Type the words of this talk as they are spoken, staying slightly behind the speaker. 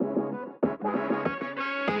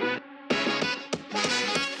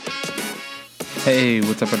Hey,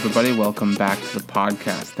 what's up, everybody? Welcome back to the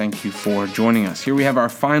podcast. Thank you for joining us. Here we have our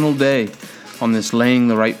final day on this laying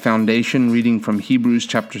the right foundation, reading from Hebrews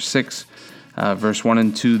chapter 6, verse 1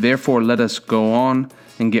 and 2. Therefore, let us go on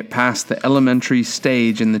and get past the elementary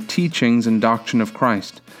stage in the teachings and doctrine of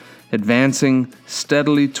Christ, advancing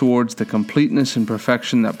steadily towards the completeness and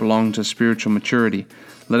perfection that belong to spiritual maturity.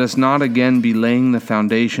 Let us not again be laying the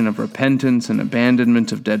foundation of repentance and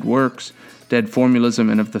abandonment of dead works, dead formalism,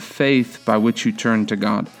 and of the faith by which you turn to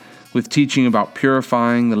God, with teaching about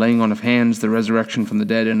purifying, the laying on of hands, the resurrection from the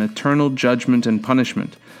dead, and eternal judgment and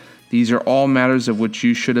punishment. These are all matters of which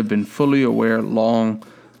you should have been fully aware long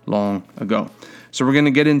ago. So we're going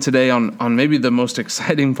to get in today on maybe the most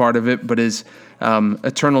exciting part of it, but is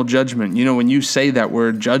eternal judgment. You know, when you say that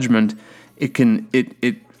word judgment,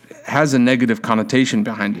 it has a negative connotation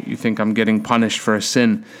behind it. You think I'm getting punished for a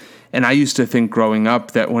sin. And I used to think growing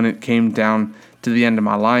up that when it came down to the end of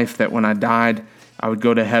my life, that when I died, I would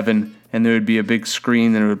go to heaven and there would be a big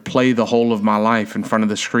screen and it would play the whole of my life in front of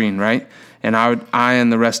the screen, right? And I and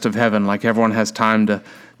the rest of heaven, like everyone has time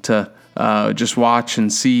to just watch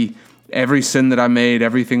and see every sin that I made,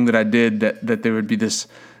 everything that I did, that there would be this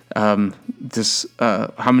how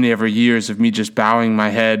many ever years of me just bowing my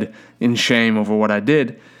head in shame over what I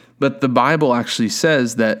did. But the Bible actually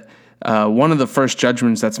says that one of the first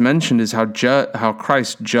judgments that's mentioned is how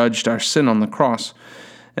Christ judged our sin on the cross.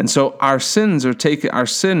 And so our sin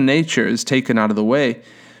nature is taken out of the way.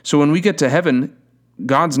 So when we get to heaven,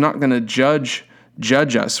 God's not going to judge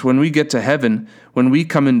us. When we get to heaven, when we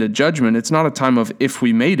come into judgment, it's not a time of if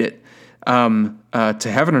we made it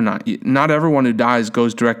to heaven or not. Not everyone who dies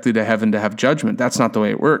goes directly to heaven to have judgment. That's not the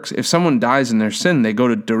way it works. If someone dies in their sin, they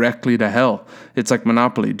go directly to hell. It's like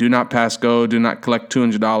Monopoly. Do not pass go. Do not collect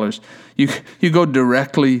 $200. You go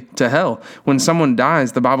directly to hell. When someone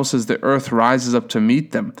dies, the Bible says the earth rises up to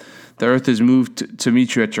meet them. The earth is moved to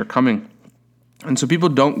meet you at your coming. And so people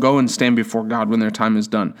don't go and stand before God when their time is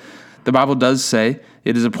done. The Bible does say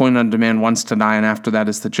it is appointed unto man once to die, and after that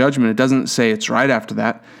is the judgment. It doesn't say it's right after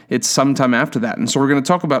that. It's sometime after that. And so we're going to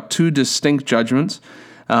talk about two distinct judgments.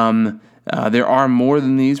 There are more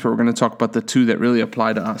than these, but we're going to talk about the two that really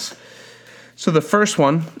apply to us. So the first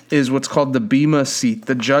one is what's called the Bema seat,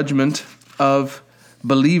 the judgment of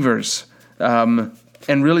believers. And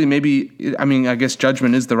really I guess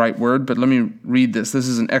judgment is the right word, but let me read this. This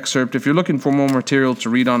is an excerpt. If you're looking for more material to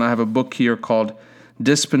read on, I have a book here called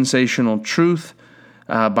Dispensational Truth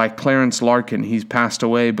by Clarence Larkin. He's passed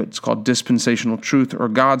away, but it's called Dispensational Truth, or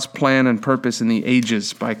God's Plan and Purpose in the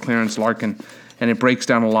Ages by Clarence Larkin. And it breaks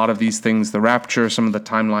down a lot of these things, the rapture, some of the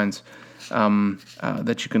timelines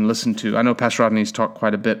that you can listen to. I know Pastor Rodney's talked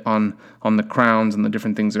quite a bit on the crowns and the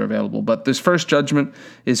different things that are available. But this first judgment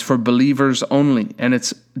is for believers only, and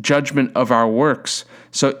it's judgment of our works.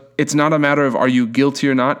 So it's not a matter of are you guilty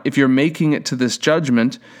or not. If you're making it to this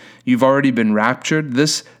judgment, you've already been raptured.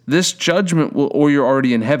 This judgment or you're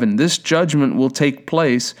already in heaven. This judgment will take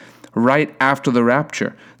place right after the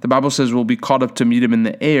rapture. The Bible says we'll be caught up to meet him in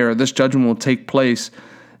the air. This judgment will take place,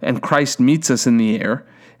 and Christ meets us in the air,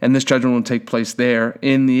 and this judgment will take place there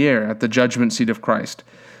in the air at the judgment seat of Christ.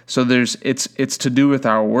 So it's to do with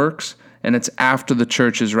our works, and it's after the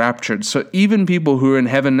church is raptured. So even people who are in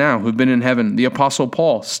heaven now, who've been in heaven, the Apostle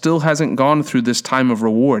Paul still hasn't gone through this time of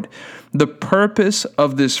reward. The purpose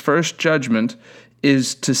of this first judgment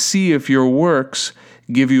is to see if your works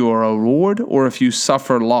give you a reward or if you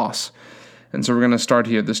suffer loss. And so we're going to start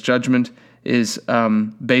here. This judgment is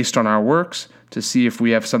based on our works to see if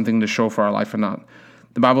we have something to show for our life or not.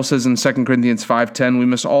 The Bible says in 2 Corinthians 5:10, we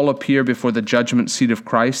must all appear before the judgment seat of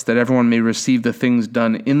Christ, that everyone may receive the things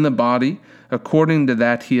done in the body according to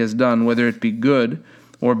that he has done, whether it be good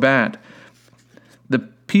or bad.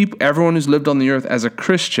 Everyone who's lived on the earth as a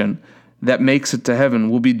Christian that makes it to heaven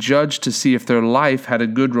will be judged to see if their life had a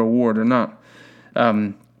good reward or not.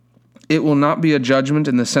 It will not be a judgment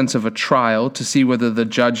in the sense of a trial to see whether the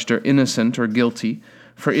judged are innocent or guilty,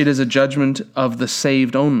 for it is a judgment of the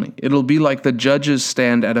saved only. It'll be like the judges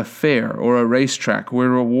stand at a fair or a racetrack where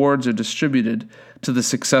rewards are distributed to the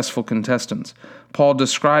successful contestants. Paul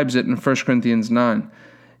describes it in 1 Corinthians 9.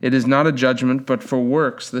 It is not a judgment, but for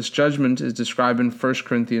works. This judgment is described in 1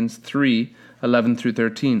 Corinthians 3:11 through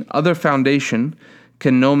 13. Other foundation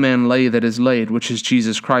can no man lay that is laid, which is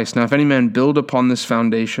Jesus Christ. Now if any man build upon this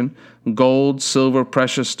foundation, gold, silver,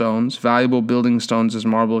 precious stones, valuable building stones as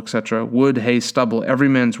marble, etc., wood, hay, stubble, every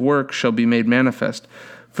man's work shall be made manifest.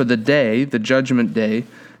 For the day, the judgment day,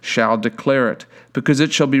 shall declare it, because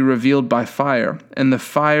it shall be revealed by fire, and the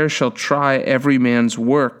fire shall try every man's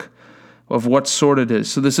work, of what sort it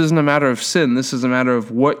is. So this isn't a matter of sin. This is a matter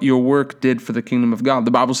of what your work did for the kingdom of God.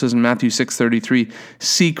 The Bible says in Matthew 6:33,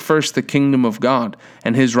 seek first the kingdom of God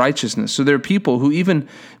and his righteousness. So there are people who even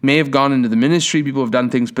may have gone into the ministry, people have done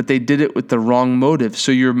things, but they did it with the wrong motive.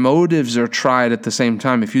 So your motives are tried at the same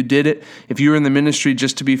time. If you were in the ministry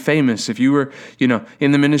just to be famous, if you were,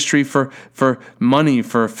 in the ministry for money,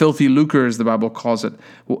 for filthy lucre, as the Bible calls it,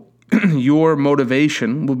 your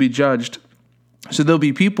motivation will be judged. So there'll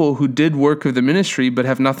be people who did work of the ministry but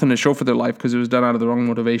have nothing to show for their life because it was done out of the wrong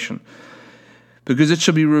motivation. Because it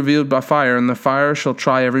shall be revealed by fire, and the fire shall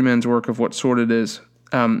try every man's work of what sort it is.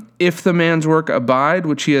 If the man's work abide,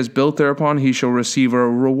 which he has built thereupon, he shall receive a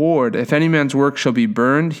reward. If any man's work shall be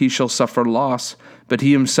burned, he shall suffer loss, but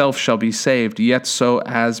he himself shall be saved, yet so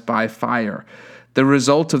as by fire. The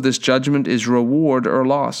result of this judgment is reward or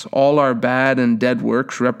loss. All our bad and dead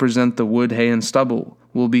works represent the wood, hay, and stubble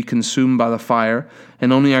will be consumed by the fire,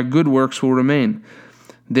 and only our good works will remain.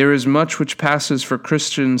 There is much which passes for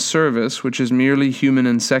Christian service, which is merely human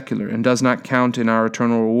and secular, and does not count in our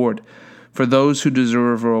eternal reward. For those who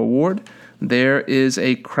deserve a reward, there is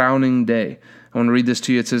a crowning day. I want to read this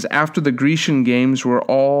to you. It says, after the Grecian games were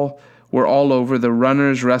all over, the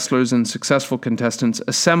runners, wrestlers, and successful contestants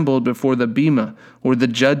assembled before the bema, or the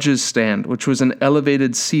judges' stand, which was an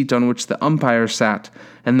elevated seat on which the umpire sat,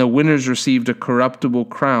 and the winners received a corruptible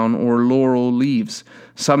crown or laurel leaves.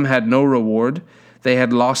 Some had no reward. They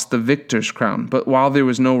had lost the victor's crown. But while there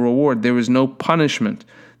was no reward, there was no punishment.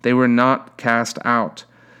 They were not cast out.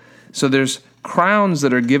 So there's crowns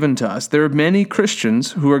that are given to us. There are many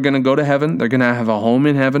Christians who are going to go to heaven. They're going to have a home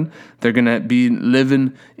in heaven. They're going to be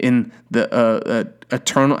living in the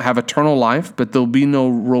eternal life, but there'll be no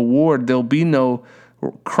reward. There'll be no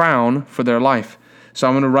crown for their life. So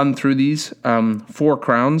I'm going to run through these 4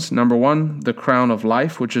 crowns. Number 1, the crown of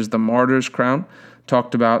life, which is the martyr's crown,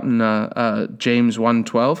 talked about in James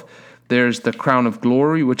 1:12. There's the crown of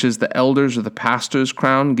glory, which is the elders or the pastor's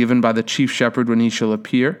crown given by the chief shepherd when he shall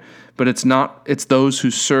appear. But it's those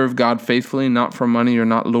who serve God faithfully, not for money or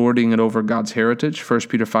not lording it over God's heritage. 1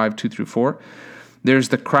 Peter 5:2-4. There's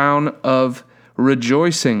the crown of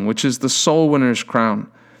rejoicing, which is the soul winner's crown.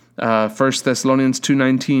 1 Thessalonians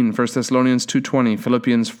 2:19, 1 Thessalonians 2:20,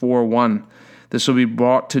 Philippians 4:1. This will be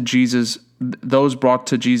brought to Jesus. Those brought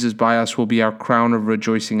to Jesus by us will be our crown of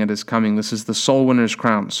rejoicing at his coming. This is the soul winner's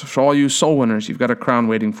crown. So for all you soul winners, you've got a crown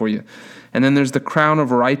waiting for you. And then there's the crown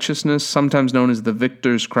of righteousness, sometimes known as the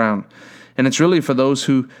victor's crown. And it's really for those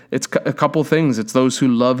who, it's a couple things. It's those who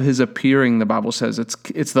love his appearing, the Bible says.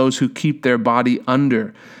 It's those who keep their body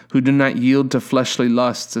under, who do not yield to fleshly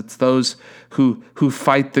lusts. It's those who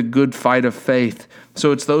fight the good fight of faith.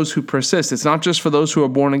 So it's those who persist. It's not just for those who are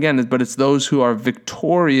born again, but it's those who are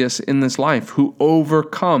victorious in this life, who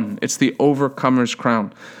overcome. It's the overcomer's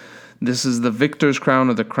crown. This is the victor's crown,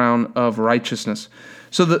 or the crown of righteousness.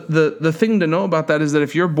 So the thing to know about that is that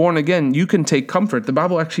if you're born again, you can take comfort. The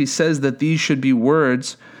Bible actually says that these should be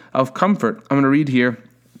words of comfort. I'm going to read here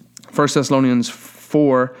 1 Thessalonians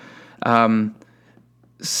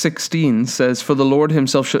 4:16 says, for the Lord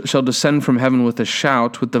himself shall descend from heaven with a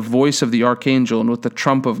shout, with the voice of the archangel, and with the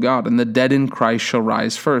trump of God, and the dead in Christ shall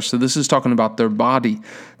rise first. So this is talking about their body.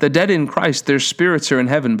 The dead in Christ, their spirits are in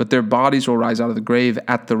heaven, but their bodies will rise out of the grave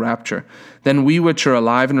at the rapture. Then we which are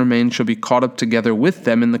alive and remain shall be caught up together with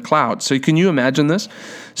them in the clouds. So can you imagine this?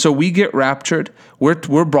 So we get raptured.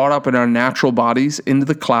 We're brought up in our natural bodies into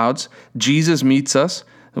the clouds. Jesus meets us.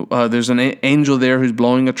 There's an angel there who's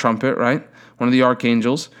blowing a trumpet, right? One of the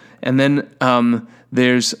archangels, and then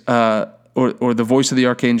there's or the voice of the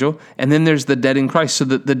archangel, and then there's the dead in Christ. So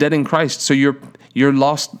the dead in Christ. So your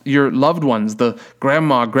loved ones, the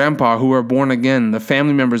grandma, grandpa who are born again, the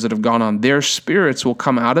family members that have gone on, their spirits will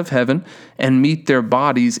come out of heaven and meet their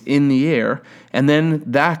bodies in the air, and then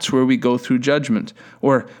that's where we go through judgment,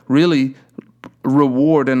 or really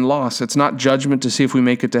reward and loss. It's not judgment to see if we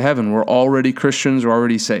make it to heaven. We're already Christians. We're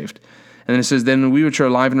already saved. And it says, then we which are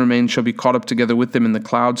alive and remain shall be caught up together with them in the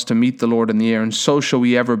clouds to meet the Lord in the air, and so shall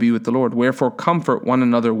we ever be with the Lord. Wherefore comfort one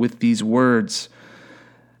another with these words.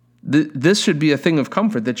 This should be a thing of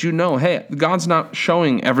comfort, that you know, hey, God's not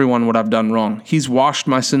showing everyone what I've done wrong. He's washed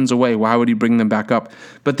my sins away. Why would he bring them back up?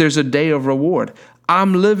 But there's a day of reward.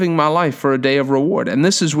 I'm living my life for a day of reward. And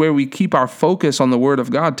this is where we keep our focus on the Word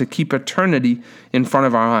of God to keep eternity in front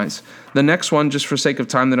of our eyes. The next one, just for sake of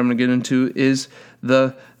time that I'm going to get into, is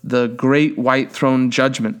the great white throne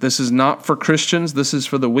judgment. This is not for Christians. This is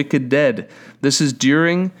for the wicked dead. This is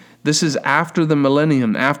after the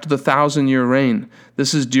millennium, after the 1,000-year reign.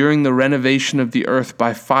 This is during the renovation of the earth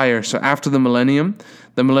by fire. So after the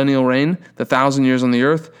millennial reign, the 1,000 years on the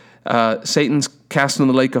earth, Satan's cast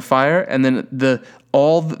into the lake of fire, and then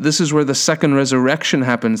this is where the second resurrection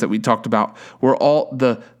happens that we talked about, where all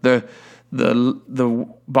the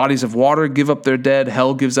bodies of water give up their dead,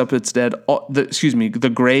 hell gives up its dead,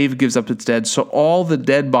 the grave gives up its dead. So all the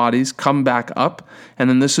dead bodies come back up, and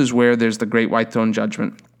then this is where there's the great white throne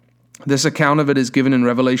judgment. This account of it is given in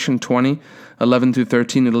Revelation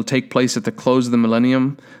 20:11-13. It'll take place at the close of the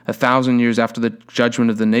millennium, 1,000 years after the judgment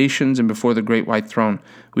of the nations and before the great white throne.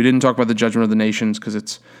 We didn't talk about the judgment of the nations because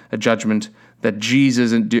it's a judgment that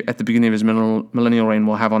Jesus, at the beginning of his millennial reign,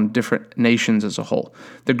 will have on different nations as a whole.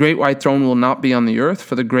 The great white throne will not be on the earth,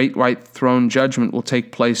 for the great white throne judgment will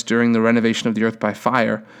take place during the renovation of the earth by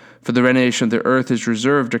fire. For the renovation of the earth is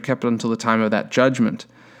reserved or kept until the time of that judgment.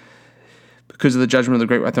 Because of the judgment of the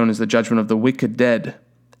great white throne is the judgment of the wicked dead.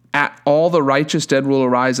 All the righteous dead will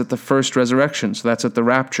arise at the first resurrection. So that's at the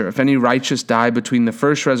rapture. If any righteous die between the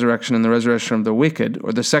first resurrection and the resurrection of the wicked,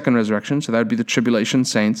 or the second resurrection, so that would be the tribulation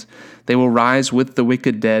saints, they will rise with the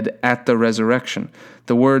wicked dead at the resurrection.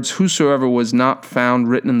 The words, whosoever was not found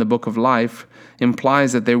written in the book of life,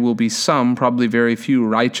 implies that there will be some, probably very few,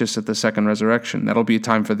 righteous at the second resurrection. That'll be a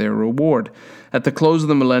time for their reward. At the close of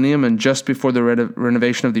the millennium and just before the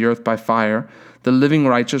renovation of the earth by fire, the living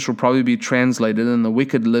righteous will probably be translated, and the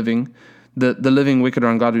wicked living, the living wicked or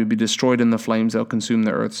ungodly will be destroyed in the flames. They'll consume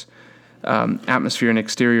the earth's atmosphere and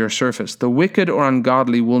exterior surface. The wicked or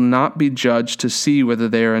ungodly will not be judged to see whether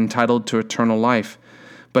they are entitled to eternal life,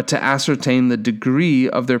 but to ascertain the degree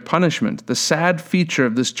of their punishment. The sad feature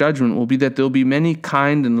of this judgment will be that there will be many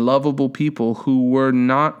kind and lovable people who were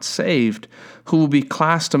not saved, who will be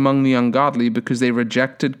classed among the ungodly because they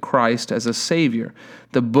rejected Christ as a Savior.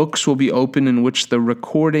 The books will be open in which the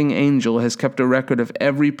recording angel has kept a record of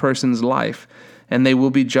every person's life, and they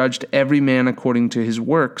will be judged every man according to his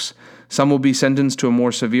works. Some will be sentenced to a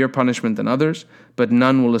more severe punishment than others, but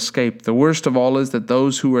none will escape. The worst of all is that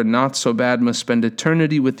those who are not so bad must spend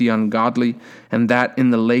eternity with the ungodly, and that in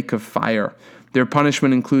the lake of fire. Their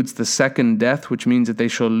punishment includes the second death, which means that they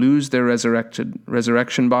shall lose their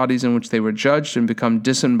resurrection bodies in which they were judged and become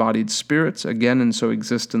disembodied spirits again, and so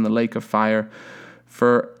exist in the lake of fire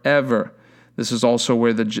forever. This is also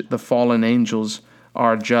where the fallen angels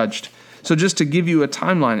are judged. So just to give you a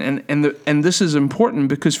timeline, and this is important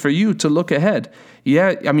because for you to look ahead.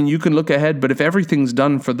 Yeah, I mean, you can look ahead, but if everything's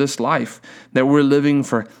done for this life, that we're living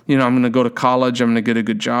for, I'm going to go to college, I'm going to get a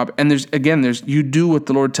good job. And you do what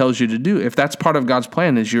the Lord tells you to do. If that's part of God's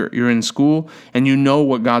plan is you're in school and you know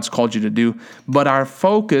what God's called you to do, but our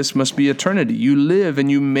focus must be eternity. You live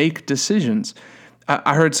and you make decisions.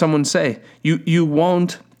 I heard someone say, you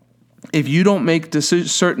won't, if you don't make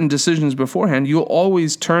certain decisions beforehand, you'll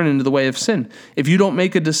always turn into the way of sin. If you don't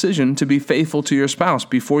make a decision to be faithful to your spouse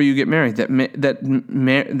before you get married,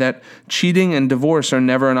 that cheating and divorce are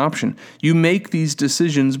never an option. You make these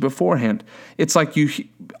decisions beforehand. It's like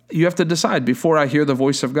you have to decide, before I hear the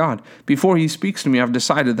voice of God, before he speaks to me, I've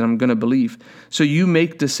decided that I'm going to believe. So you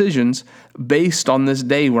make decisions based on this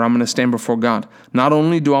day where I'm going to stand before God. Not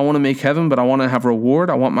only do I want to make heaven, but I want to have reward.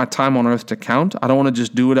 I want my time on earth to count. I don't want to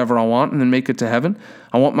just do whatever I want and then make it to heaven.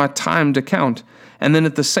 I want my time to count. And then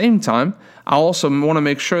at the same time, I also want to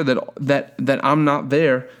make sure that I'm not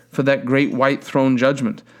there for that great white throne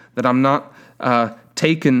judgment, that I'm not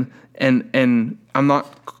taken and I'm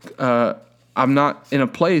not in a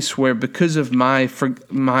place where, because of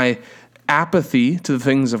my apathy to the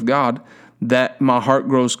things of God, that my heart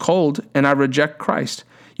grows cold and I reject Christ.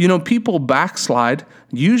 People backslide,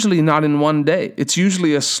 usually not in one day. It's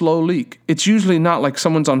usually a slow leak. It's usually not like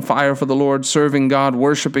someone's on fire for the Lord, serving God,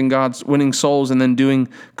 worshiping God, winning souls, and then doing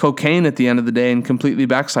cocaine at the end of the day and completely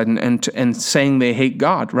backsliding and saying they hate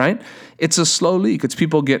God, right? It's a slow leak. It's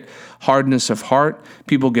people get hardness of heart.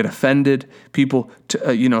 People get offended.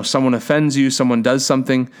 Someone offends you. Someone does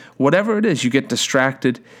something. Whatever it is, you get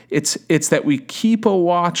distracted. It's that we keep a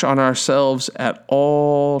watch on ourselves at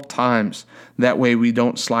all times. That way we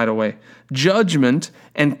don't slide away. Judgment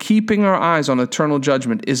and keeping our eyes on eternal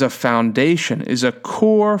judgment is a foundation, is a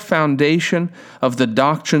core foundation of the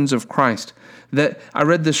doctrines of Christ. That I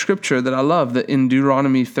read the scripture that I love, that in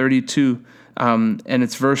Deuteronomy 32, and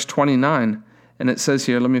it's verse 29, and it says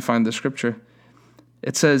here, let me find the scripture.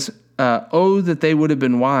 It says, oh, that they would have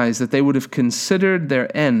been wise, that they would have considered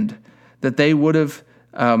their end, that they would have,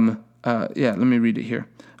 let me read it here.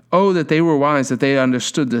 Oh, that they were wise, that they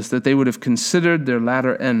understood this, that they would have considered their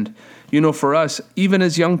latter end. For us, even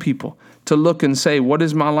as young people, to look and say, what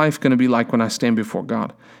is my life going to be like when I stand before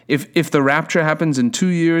God? If the rapture happens in 2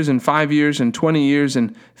 years, and 5 years, and 20 years,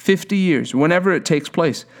 and 50 years, whenever it takes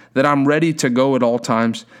place, that I'm ready to go at all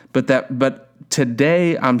times, but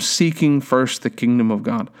Today, I'm seeking first the kingdom of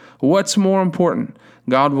God. What's more important?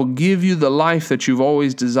 God will give you the life that you've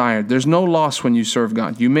always desired. There's no loss when you serve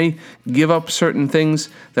God. You may give up certain things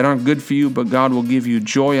that aren't good for you, but God will give you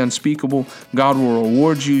joy unspeakable. God will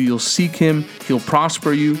reward you. You'll seek Him. He'll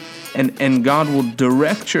prosper you. And God will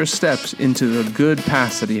direct your steps into the good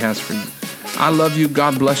paths that He has for you. I love you.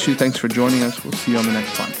 God bless you. Thanks for joining us. We'll see you on the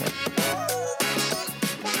next podcast.